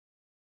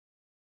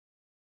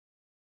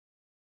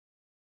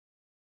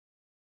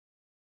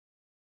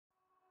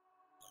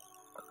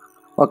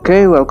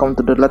Okay, welcome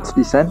to the Let's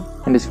Design.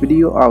 In this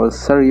video, I will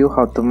show you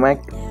how to make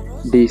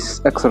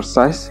this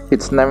exercise.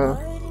 Its name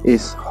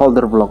is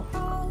holder block.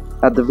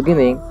 At the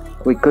beginning,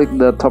 we click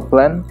the top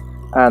plane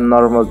and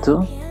normal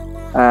to,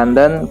 and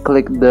then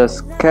click the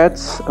sketch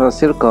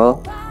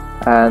circle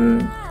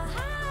and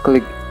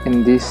click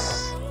in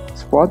this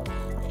spot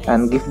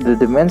and give the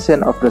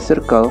dimension of the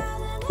circle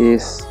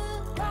is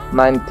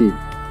 90.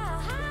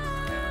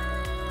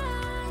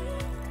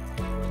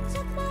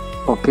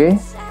 Okay,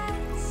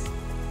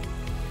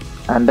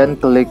 and then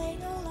click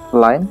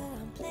line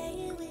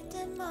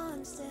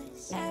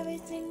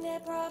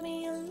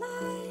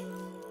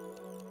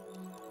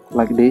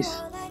like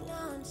this.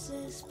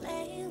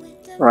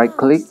 Right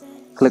click,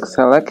 click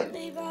select.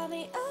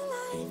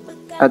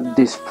 At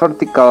this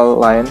vertical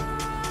line,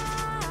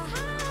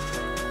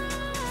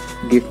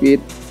 give it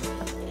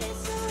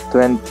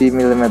 20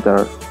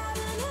 mm.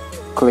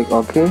 Click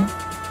OK.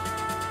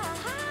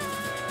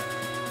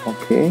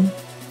 OK,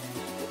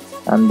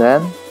 and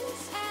then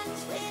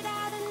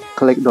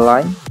click the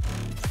line.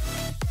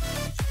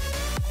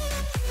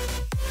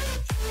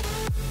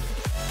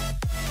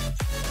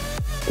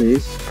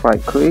 This,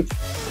 right click,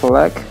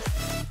 select,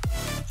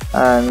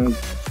 and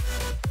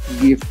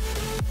give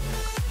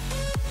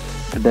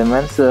the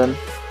dimension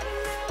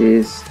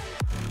is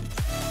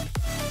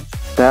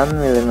 10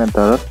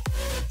 mm.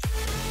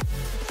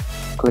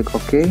 Click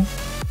OK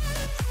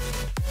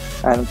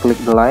and click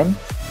the line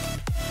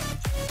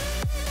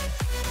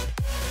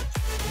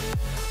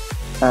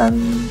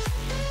and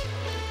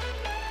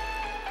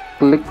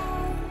click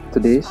to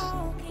this.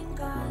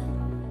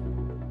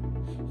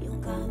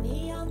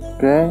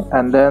 Okay,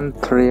 and then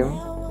trim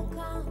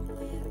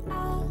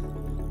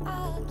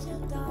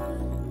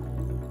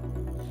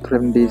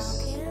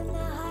this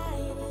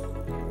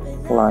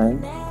line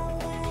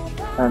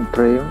and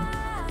trim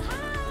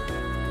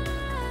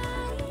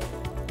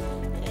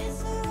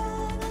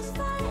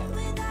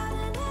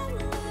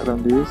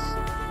this.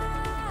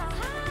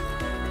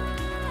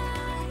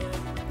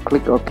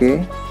 Click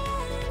OK.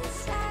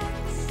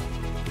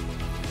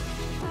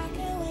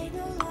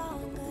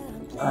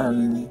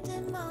 And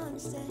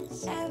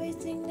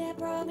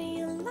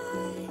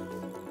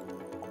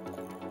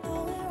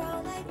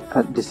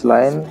at this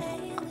line,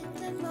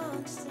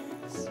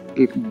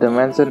 give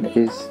dimension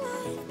is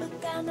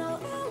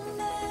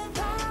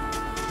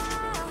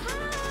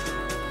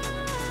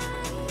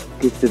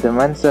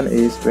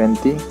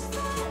 20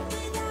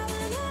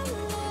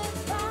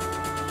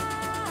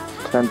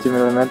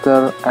 mm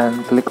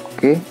and click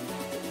OK.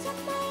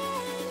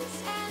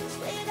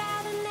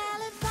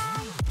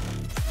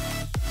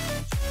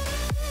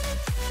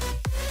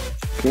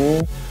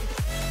 Okay,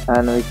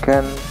 and we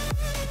can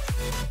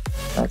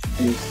like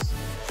this.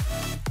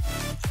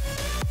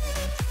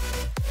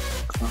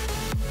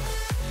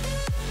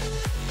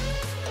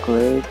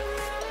 Click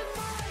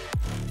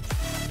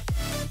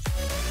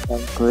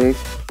and click.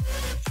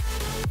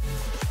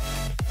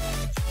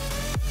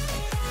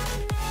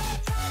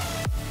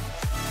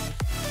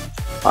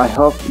 I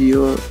hope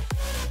you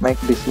make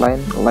this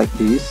line like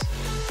this,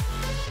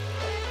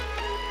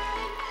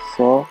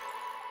 so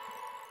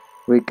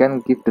we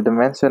can give the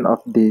dimension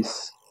of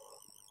this.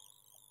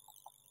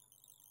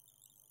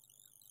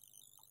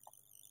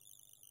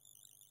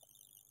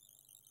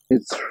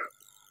 It's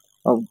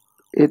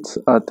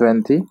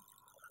 20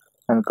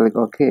 and click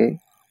OK.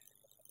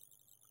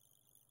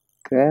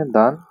 Okay,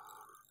 done.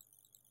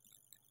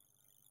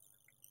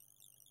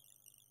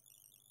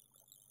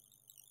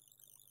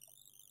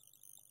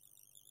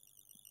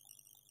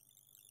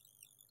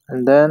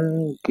 And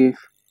then give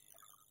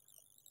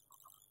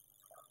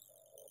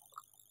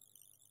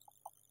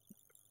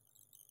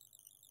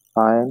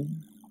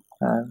line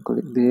and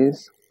click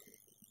this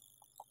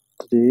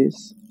to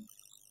this,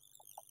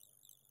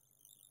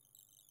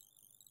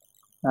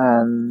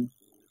 and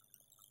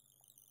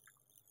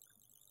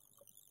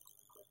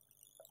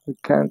we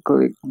can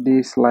click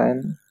this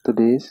line to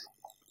this.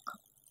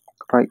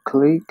 Right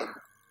click,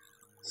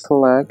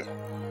 select,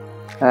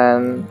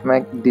 and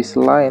make this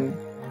line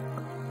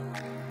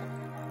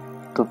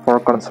to for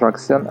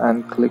construction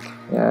and click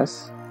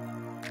yes.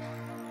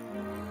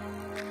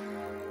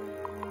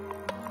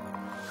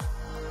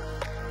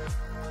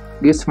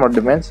 Give more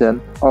dimension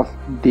of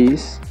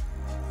this.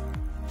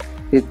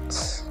 It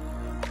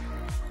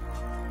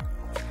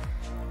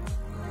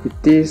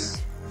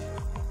is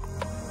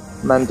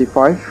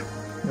 95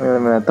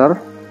 mm.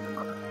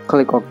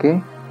 Click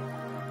OK.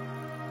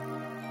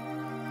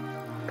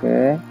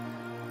 Okay,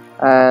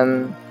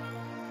 and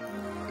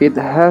it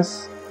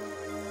has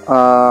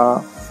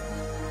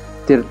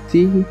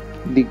 30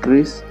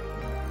 degrees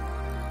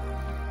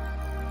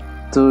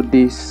to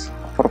this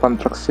for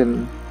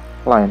construction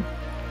line.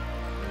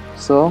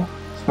 So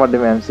smart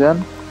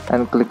dimension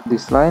and click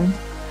this line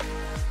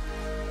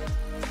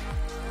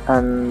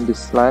and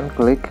this line,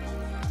 click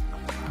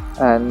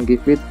and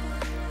give it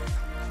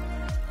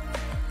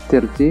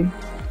 30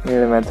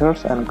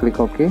 mm and click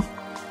OK.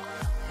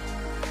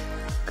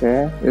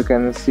 Okay, you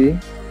can see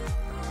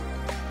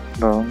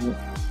the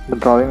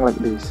drawing like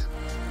this.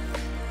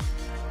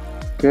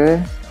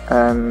 Okay,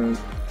 and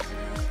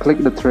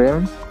click the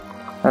trim,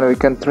 and we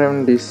can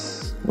trim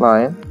this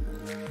line.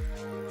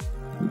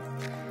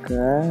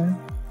 Okay,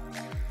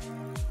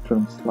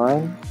 trim this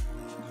line.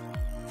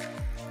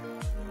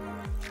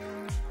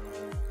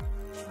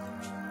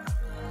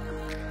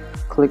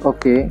 Click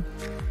OK.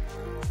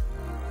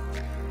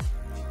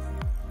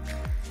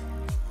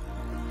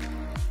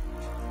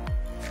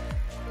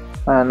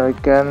 And we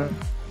can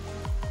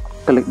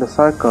click the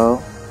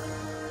circle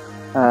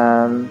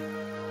and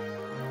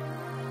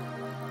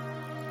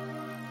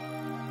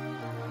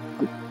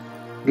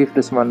give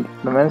the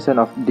dimension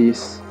of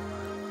this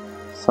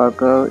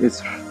circle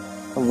is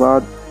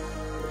about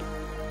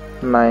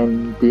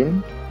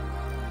 19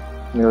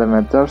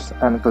 millimeters,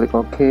 and click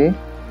OK.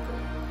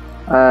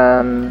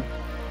 And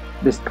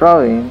this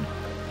drawing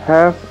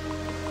has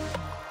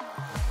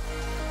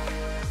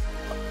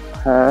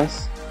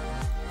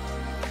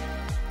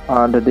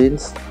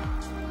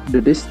the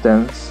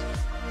distance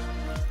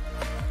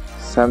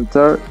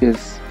center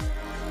is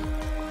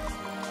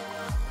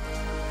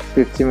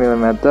 50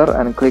 millimeter,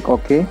 and click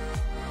OK,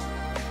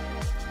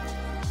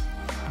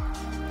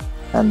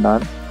 and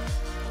done.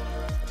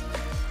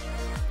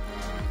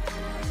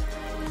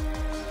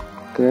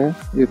 Okay,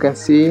 you can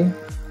see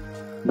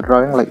the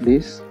drawing like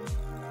this,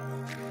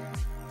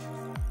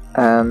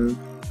 and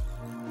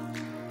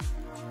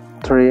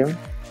trim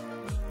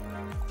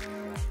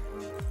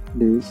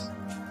this.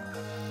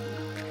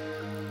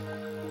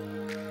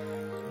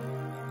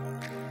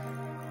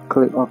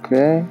 Click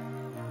OK,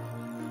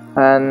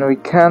 and we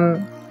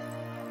can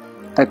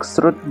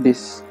extrude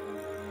this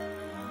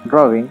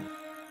drawing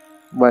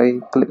by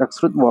click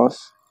extrude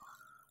boss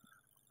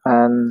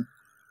and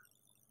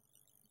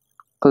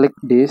click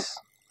this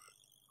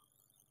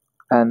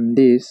and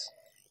this,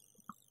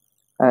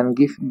 and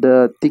give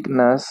the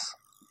thickness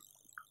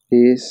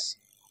is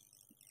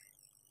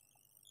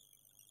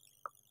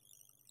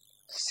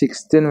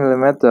 16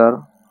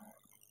 millimeter.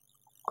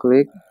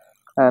 Click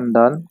and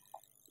done.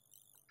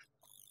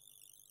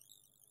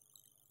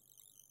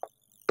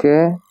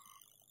 Okay,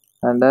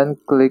 and then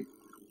click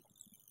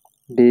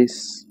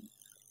this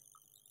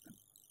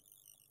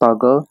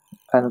toggle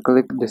and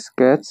click the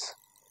sketch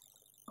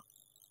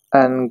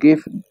and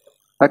give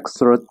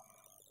extrude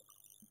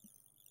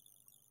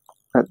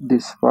at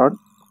this part.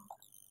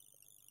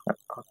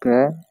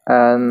 Okay,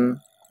 and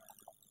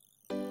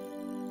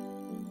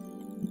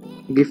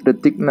give the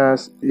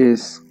thickness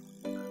is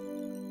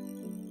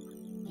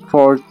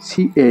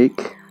 48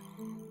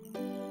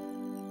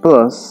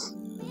 plus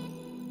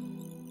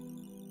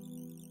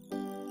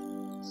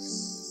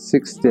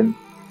 16,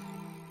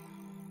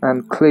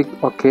 and click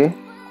OK.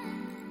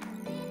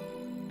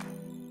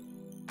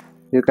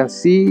 You can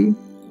see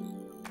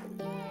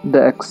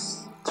the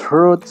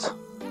extrude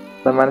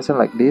dimension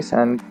like this,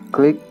 and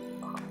click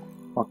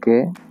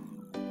OK.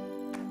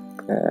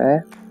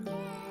 Okay,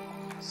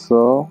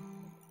 so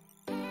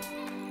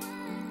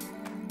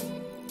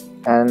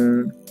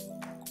and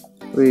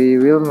we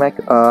will make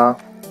a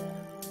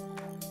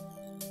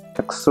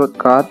extrude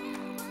cut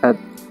at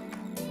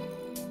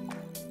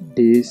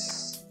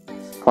this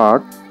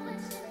part.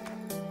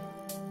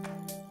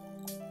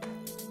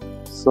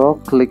 So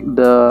click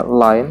the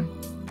line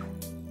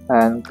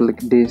and click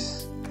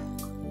this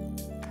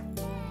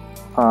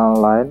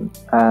line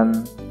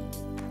and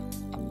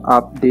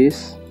up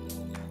this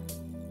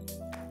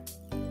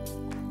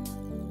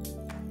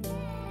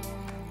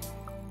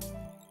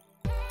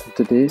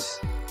to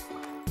this.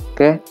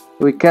 Okay,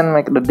 we can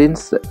make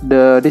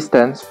the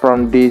distance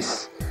from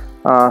this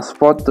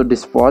spot to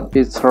this spot.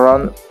 It's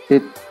around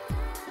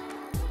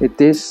it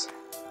is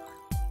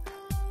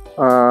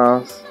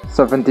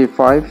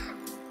 75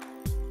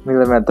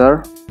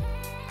 millimeter,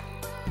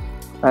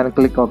 and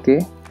click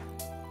OK.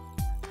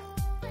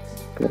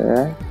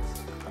 Okay,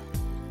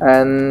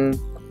 and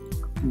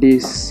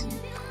this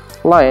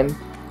line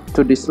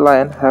to this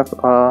line have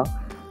a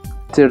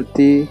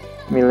 30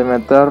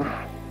 millimeter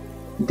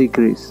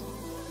degrees.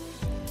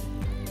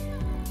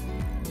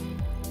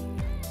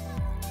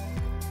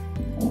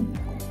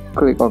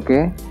 Click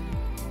OK.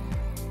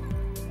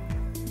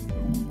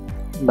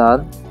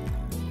 Done.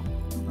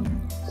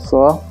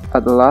 So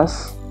at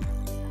last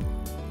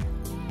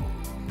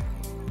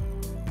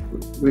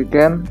we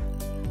can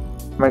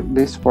make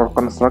this for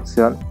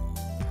construction.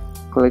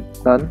 Click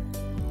done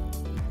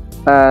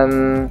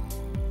and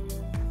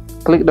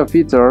click the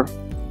feature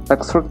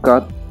extrude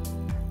cut.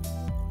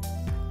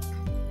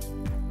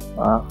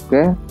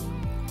 Okay,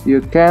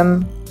 you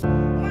can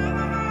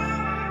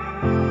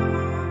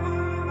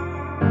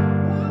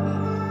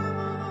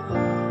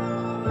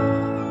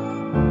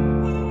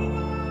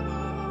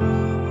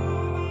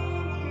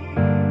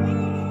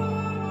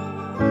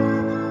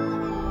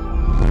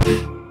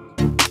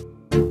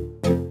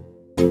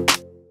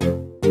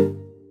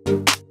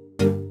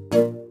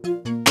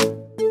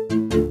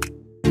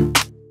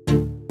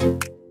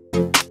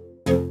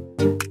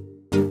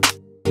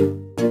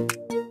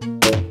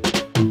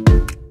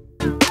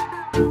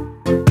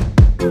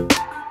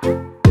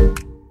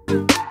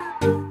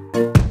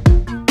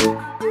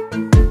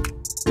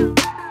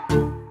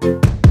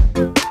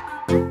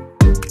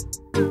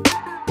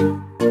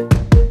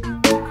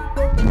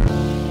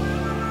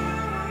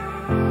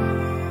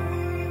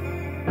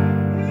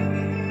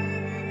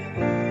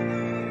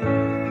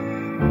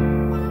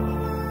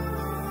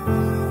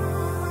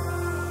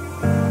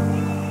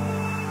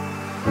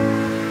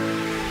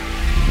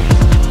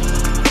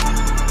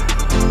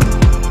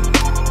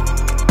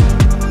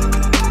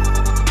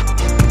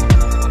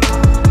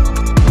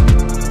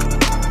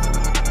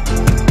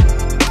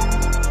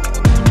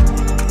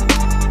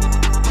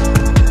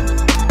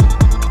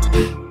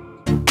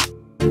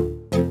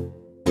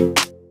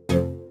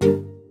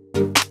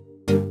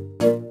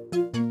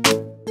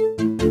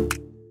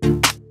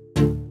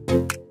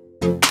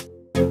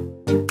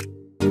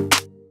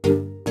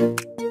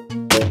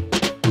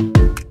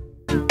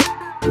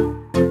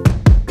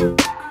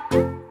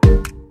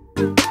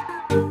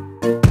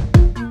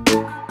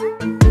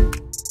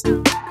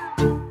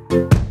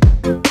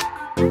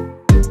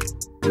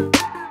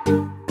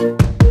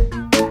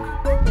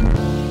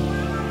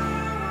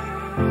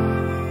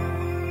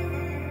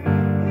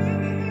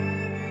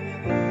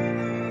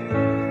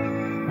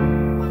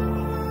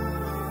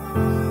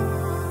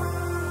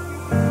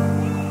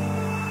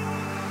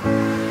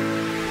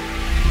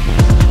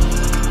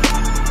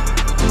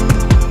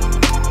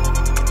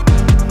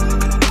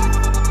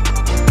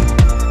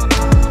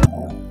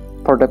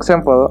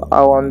example,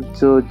 I want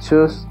to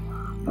choose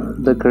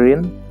the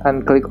green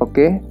and click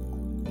OK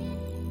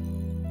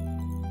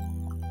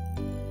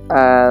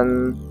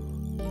and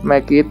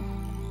make it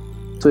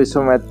to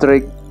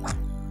isometric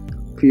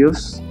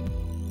views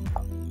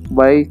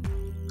by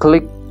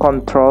click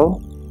Ctrl+7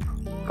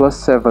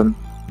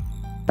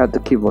 at the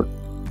keyboard.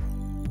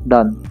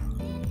 Done.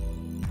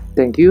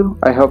 Thank you.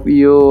 I hope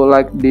you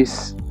like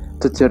this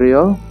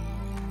tutorial.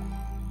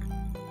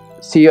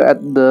 See you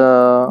at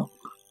the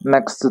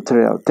next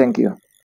tutorial. Thank you.